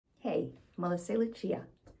Hey, Mellissae Lucia.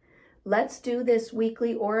 Let's do this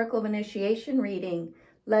weekly Oracle of Initiation reading.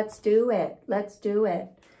 Let's do it. Let's do it.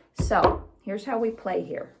 So here's how we play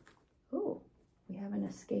here. Ooh, we have an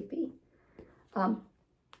escapee.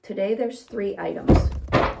 Today there's 3 items.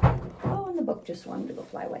 Oh, and the book just wanted to go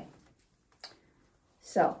fly away.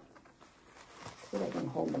 So, let's see if I can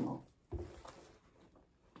hold them all. There's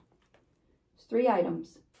 3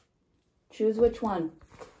 items. Choose which one.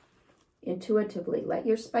 Intuitively, let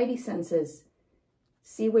your spidey senses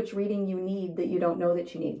see which reading you need that you don't know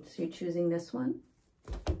that you need. So you're choosing this one.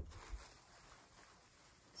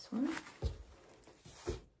 This one.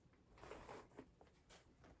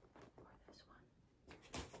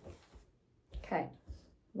 Okay,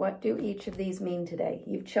 what do each of these mean today?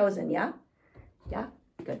 You've chosen, yeah? Yeah?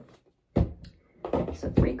 Good.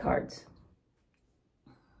 So 3 cards.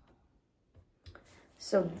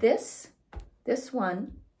 So this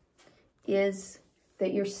one is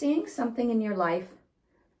that you're seeing something in your life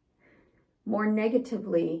more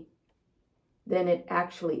negatively than it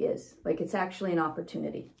actually is. Like it's actually an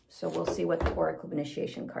opportunity. So we'll see what the Oracle of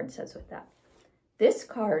Initiation card says with that. This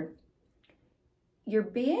card, you're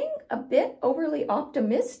being a bit overly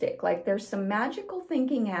optimistic. Like there's some magical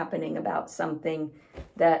thinking happening about something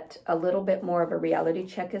that a little bit more of a reality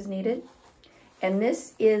check is needed. And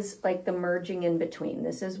this is like the merging in between.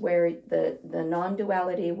 This is where the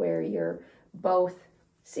non-duality, where you're both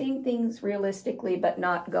seeing things realistically, but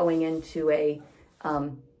not going into a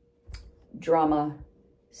drama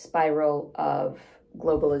spiral of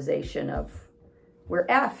globalization of we're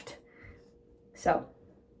effed. So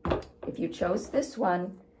if you chose this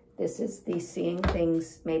one, this is the seeing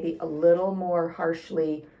things maybe a little more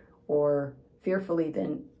harshly or fearfully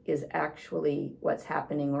than is actually what's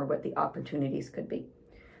happening or what the opportunities could be.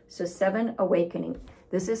 So 7, awakening.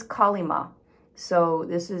 This is Kalima. So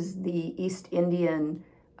this is the East Indian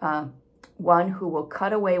one who will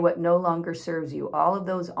cut away what no longer serves you. All of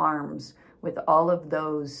those arms with all of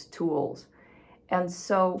those tools. And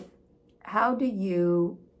so how do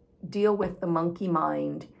you deal with the monkey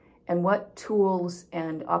mind, and what tools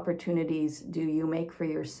and opportunities do you make for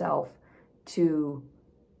yourself to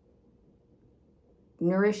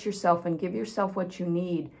nourish yourself and give yourself what you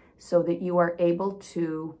need so that you are able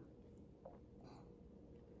to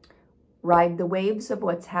ride the waves of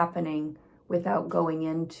what's happening without going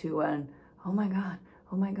into an, oh my God,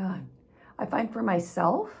 oh my God. I find for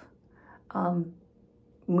myself,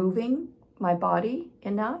 moving my body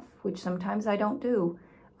enough, which sometimes I don't do,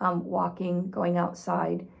 walking, going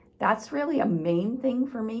outside, that's really a main thing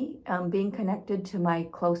for me. Being connected to my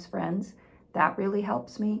close friends, that really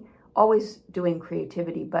helps me. Always doing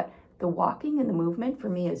creativity, but the walking and the movement for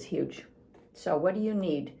me is huge. So what do you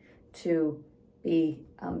need to be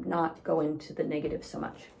not go into the negative so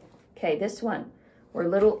much? Okay, this one, we're a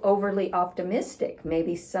little overly optimistic,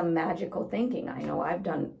 maybe some magical thinking. I know I've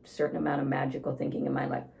done a certain amount of magical thinking in my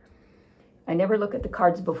life. I never look at the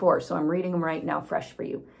cards before, so I'm reading them right now fresh for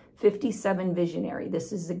you. 57, visionary.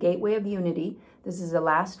 This is the gateway of unity. This is the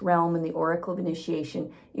last realm in the Oracle of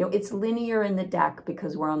Initiation. You know, it's linear in the deck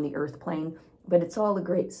because we're on the earth plane, but it's all a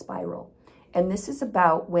great spiral. And this is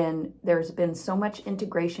about when there's been so much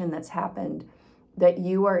integration that's happened that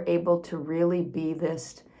you are able to really be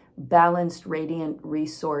this balanced, radiant,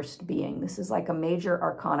 resourced being. This is like a major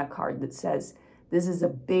arcana card that says this is a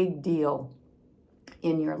big deal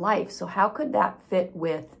in your life. So how could that fit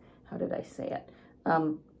with, how did I say it?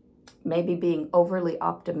 Maybe being overly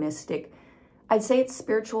optimistic. I'd say it's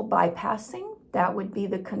spiritual bypassing. That would be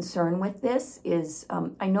the concern with this is,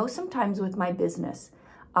 I know sometimes with my business,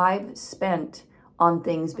 I've spent on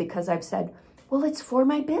things because I've said, well, it's for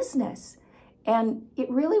my business. And it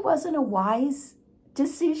really wasn't a wise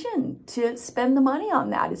decision to spend the money on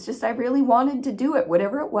that. It's just, I really wanted to do it,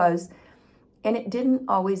 whatever it was. And it didn't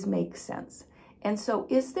always make sense. And so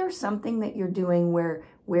is there something that you're doing where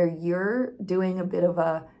you're doing a bit of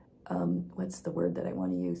a, what's the word that I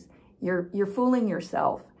want to use? You're fooling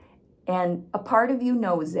yourself, and a part of you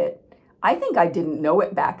knows it. I think I didn't know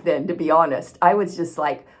it back then, to be honest. I was just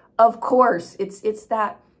like, of course, it's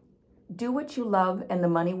that do what you love and the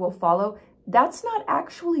money will follow. That's not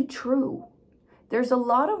actually true. There's a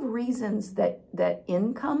lot of reasons that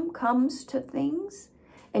income comes to things,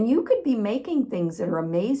 and you could be making things that are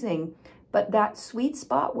amazing, but that sweet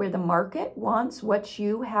spot where the market wants what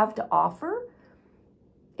you have to offer,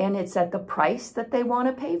 and it's at the price that they want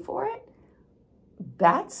to pay for it,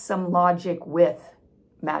 that's some logic with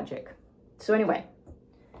magic. So anyway,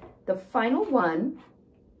 the final one,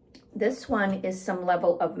 this one is some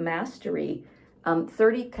level of mastery,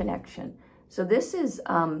 30, connection. So this is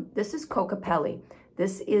Kokapelli.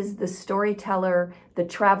 This is the storyteller, the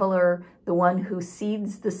traveler, the one who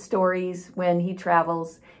seeds the stories when he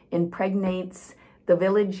travels, impregnates the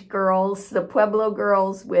village girls, the Pueblo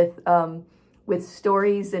girls with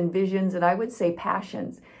stories and visions, and I would say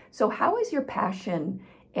passions. So how is your passion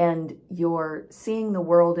and your seeing the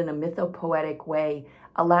world in a mythopoetic way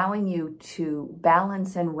allowing you to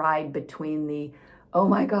balance and ride between the, oh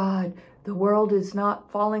my God, the world is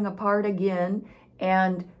not falling apart again,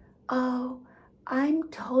 and, oh, I'm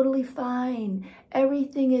totally fine.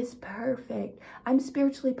 Everything is perfect. I'm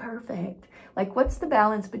spiritually perfect. Like, what's the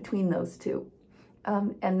balance between those two?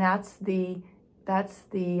 And that's the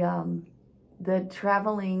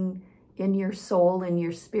traveling in your soul, in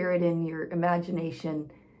your spirit, in your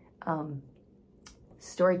imagination,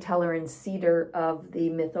 storyteller and seeder of the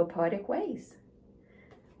mythopoetic ways.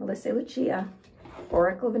 Mellissae Lucia,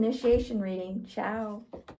 Oracle of Initiation reading. Ciao.